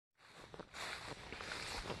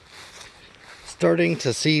starting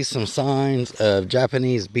to see some signs of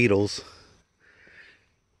Japanese beetles.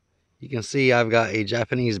 You can see I've got a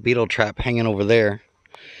Japanese beetle trap hanging over there.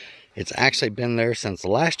 It's actually been there since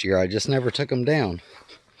last year. I just never took them down.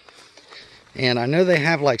 And I know they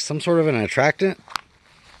have like some sort of an attractant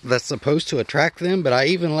that's supposed to attract them, but I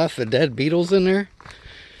even left the dead beetles in there.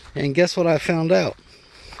 And guess what I found out?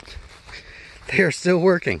 They are still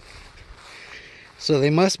working. So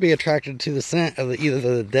they must be attracted to the scent of either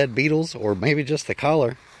the dead beetles or maybe just the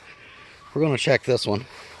collar. We're going to check this one.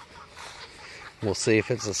 We'll see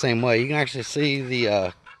if it's the same way. You can actually see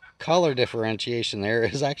the color differentiation there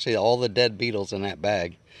is actually all the dead beetles in that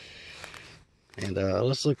bag. And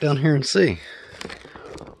let's look down here and see.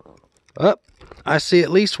 Oh, I see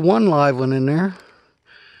at least one live one in there.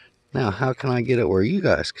 Now, how can I get it where you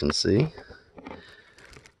guys can see?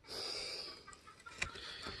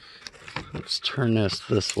 Let's turn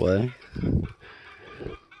this way. Can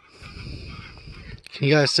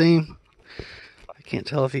you guys see him? I can't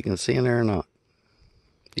tell if you can see in there or not.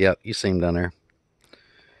 Yep, you see him down there.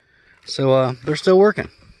 So they're still working.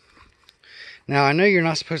 Now I know you're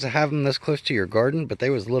not supposed to have them this close to your garden, but they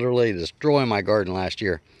was literally destroying my garden last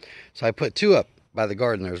year. So I put two up by the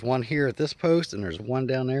garden. There's one here at this post and there's one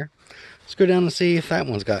down there. Let's go down and see if that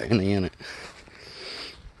one's got any in it.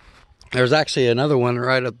 There's actually another one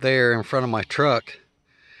right up there in front of my truck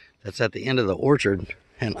that's at the end of the orchard.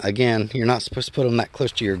 And again, you're not supposed to put them that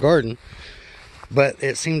close to your garden, but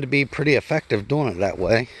it seemed to be pretty effective doing it that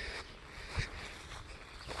way.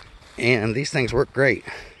 And these things work great.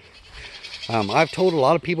 I've told a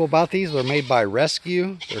lot of people about these. They're made by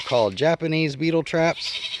Rescue. They're called Japanese beetle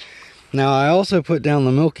traps. Now I also put down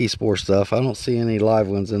the milky spore stuff. I don't see any live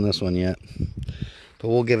ones in this one yet, but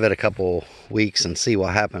we'll give it a couple weeks and see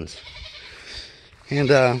what happens.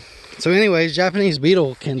 And so anyways, Japanese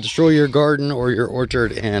beetle can destroy your garden or your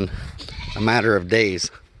orchard in a matter of days.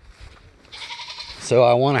 So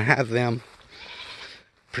I want to have them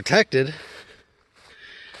protected.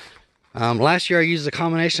 Last year I used a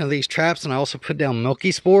combination of these traps and I also put down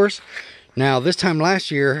milky spores. Now this time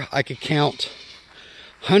last year I could count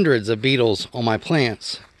hundreds of beetles on my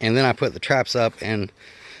plants, and then I put the traps up and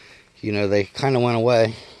you know, they kind of went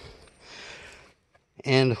away.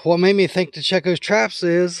 And what made me think to check those traps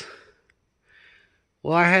is,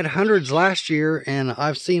 well, I had hundreds last year and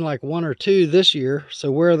I've seen like one or two this year.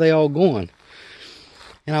 So where are they all going?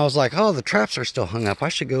 And I was like, oh, the traps are still hung up. I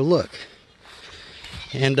should go look.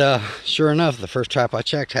 And sure enough, the first trap I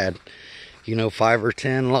checked had, you know, 5 or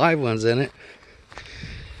 10 live ones in it.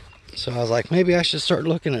 So I was like, maybe I should start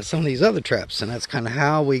looking at some of these other traps. And that's kind of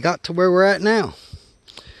how we got to where we're at now.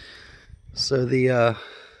 So the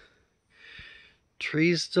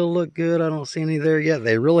trees still look good. I don't see any there yet.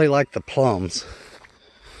 They really like the plums.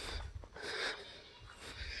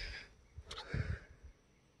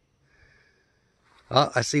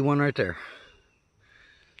 Oh, I see one right there.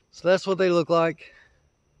 So that's what they look like.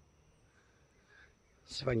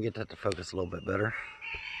 See if I can get that to focus a little bit better.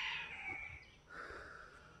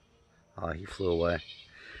 Oh, he flew away.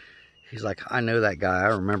 He's like, I know that guy. I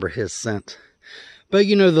remember his scent. But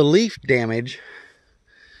you know, the leaf damage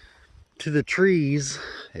to the trees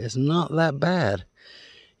is not that bad.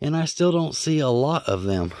 And I still don't see a lot of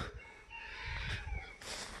them.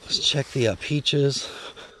 Let's check the peaches.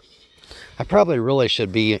 I probably really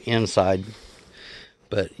should be inside.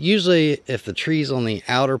 But usually if the tree's on the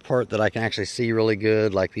outer part that I can actually see really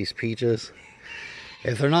good, like these peaches,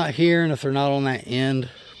 if they're not here and if they're not on that end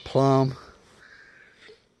plum,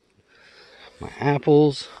 my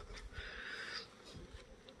apples,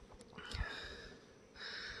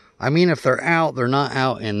 I mean, if they're out, they're not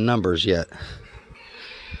out in numbers yet.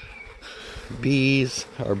 Bees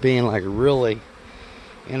are being like really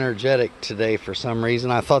energetic today for some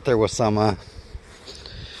reason. I thought there was some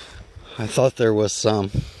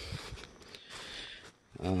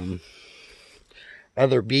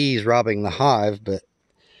other bees robbing the hive, but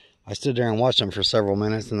I stood there and watched them for several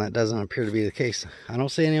minutes and that doesn't appear to be the case. I don't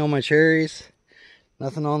see any on my cherries,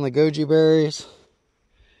 nothing on the goji berries.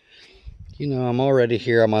 You know, I'm already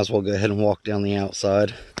here. I might as well go ahead and walk down the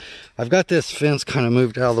outside. I've got this fence kind of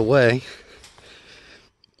moved out of the way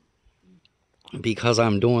because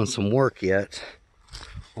I'm doing some work yet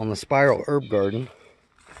on the spiral herb garden.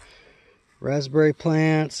 Raspberry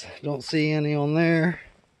plants, don't see any on there.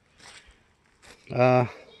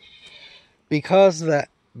 Because that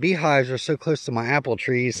beehives are so close to my apple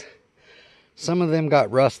trees, some of them got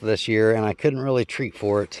rust this year and I couldn't really treat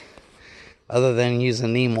for it other than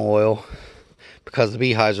using neem oil because the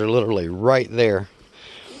beehives are literally right there.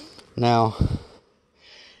 Now,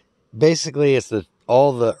 basically it's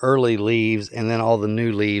all the early leaves and then all the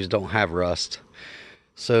new leaves don't have rust.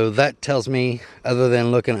 So that tells me, other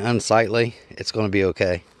than looking unsightly, it's going to be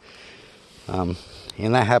okay. And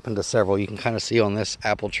that happened to several. You can kind of see on this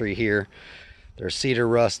apple tree here, there's cedar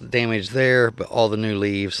rust damage there, but all the new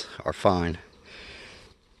leaves are fine.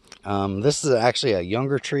 This is actually a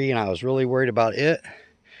younger tree, and I was really worried about it.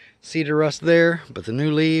 Cedar rust there, but the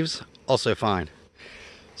new leaves also fine.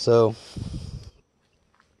 So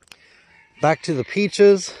back to the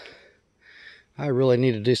peaches. I really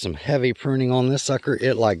need to do some heavy pruning on this sucker.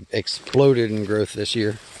 It like exploded in growth this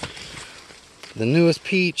year. The newest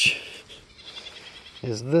peach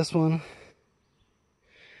is this one.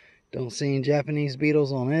 Don't see any Japanese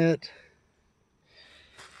beetles on it.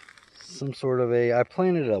 Some sort of I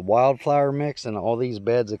planted a wildflower mix in all these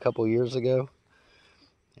beds a couple years ago.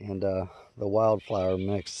 And the wildflower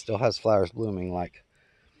mix still has flowers blooming, like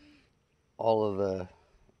all of the,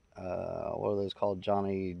 what are those called?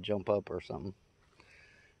 Johnny Jump Up or something.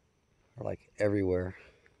 Or like everywhere.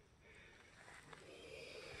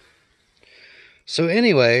 So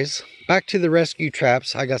anyways, back to the rescue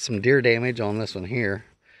traps. I got some deer damage on this one here,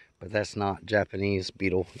 but that's not Japanese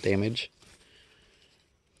beetle damage.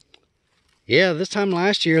 Yeah, this time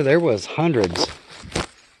last year there was hundreds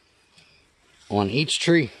on each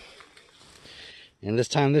tree. And this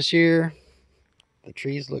time this year, the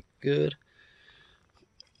trees look good.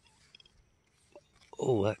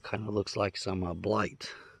 Oh, that kind of looks like some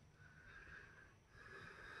blight.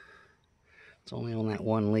 It's only on that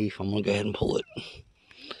one leaf. I'm going to go ahead and pull it.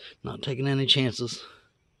 Not taking any chances.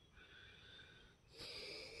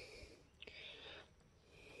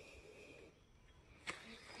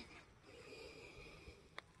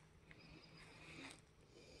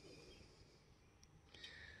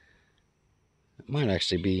 It might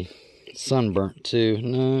actually be sunburnt too.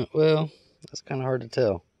 No, well, that's kind of hard to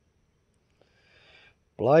tell.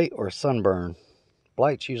 Blight or sunburn.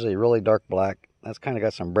 Blight's usually really dark black. That's kind of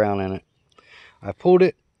got some brown in it. I pulled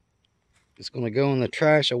it. It's going to go in the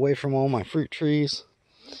trash away from all my fruit trees,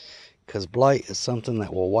 because blight is something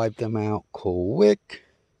that will wipe them out quick.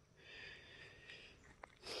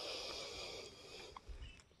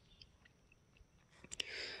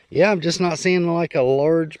 Yeah, I'm just not seeing like a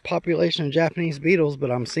large population of Japanese beetles, but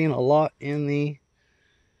I'm seeing a lot in the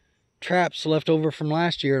traps left over from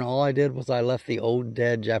last year, and all I did was I left the old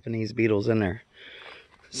dead Japanese beetles in there.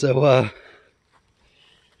 So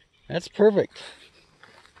that's perfect.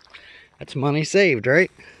 That's money saved,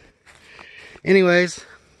 right? Anyways,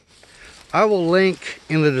 I will link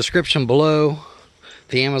in the description below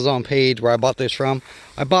the Amazon page where I bought this from.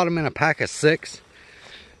 I bought them in a pack of 6.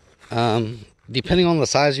 Depending on the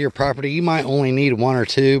size of your property, you might only need 1 or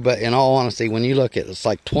 2, but in all honesty, when you look at it, it's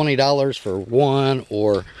like $20 for 1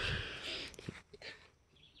 or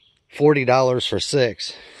 $40 for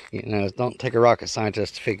 6. You know, don't take a rocket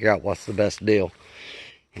scientist to figure out what's the best deal.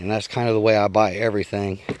 And that's kind of the way I buy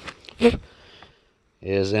everything.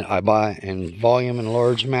 I buy in volume and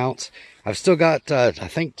large amounts. I've still got, I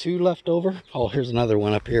think, 2 left over. Oh, here's another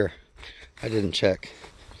one up here. I didn't check.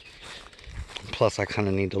 Plus, I kind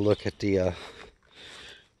of need to look at the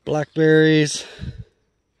blackberries.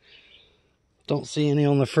 Don't see any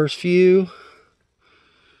on the first few.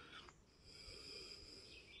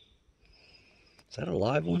 Is that a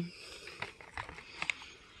live one?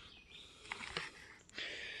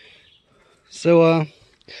 So,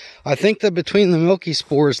 I think that between the milky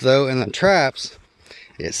spores, though, and the traps,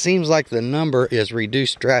 it seems like the number is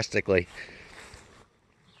reduced drastically.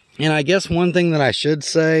 And I guess one thing that I should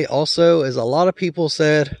say also is a lot of people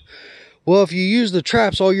said, well, if you use the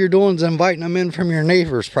traps, all you're doing is inviting them in from your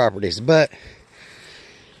neighbor's properties. But,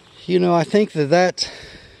 you know, I think that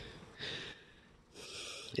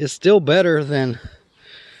is still better than,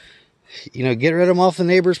 you know, get rid of them off the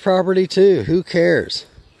neighbor's property too. Who cares?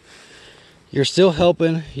 You're still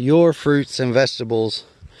helping your fruits and vegetables.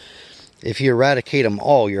 If you eradicate them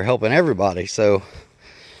all, you're helping everybody. So,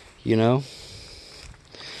 you know,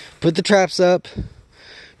 put the traps up.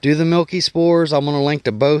 Do the milky spores. I'm going to link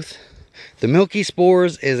to both. The milky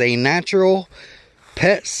spores is a natural,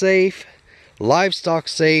 pet safe, livestock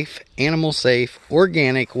safe, animal safe,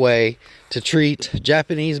 organic way to treat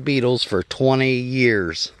Japanese beetles for 20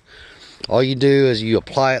 years. All you do is you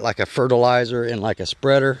apply it like a fertilizer and like a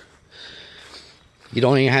spreader. You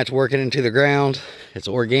don't even have to work it into the ground. It's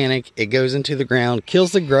organic. It goes into the ground,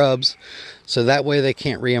 kills the grubs, so that way they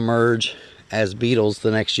can't reemerge as beetles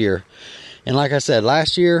the next year. And like I said,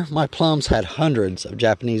 last year, my plums had hundreds of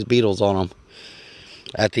Japanese beetles on them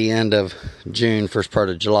at the end of June, first part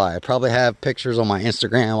of July. I probably have pictures on my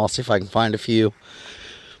Instagram. I'll see if I can find a few.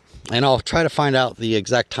 And I'll try to find out the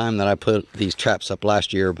exact time that I put these traps up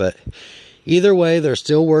last year, but either way, they're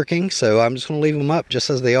still working, so I'm just going to leave them up just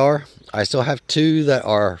as they are. I still have 2 that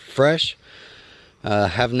are fresh,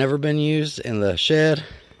 have never been used in the shed.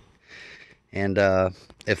 And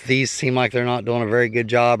if these seem like they're not doing a very good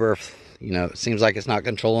job, or if, you know, it seems like it's not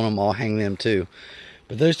controlling them, I'll hang them too.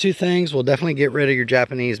 But those 2 things will definitely get rid of your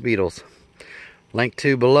Japanese beetles. Link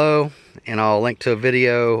to below, and I'll link to a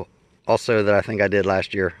video also that I think I did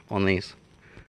last year on these.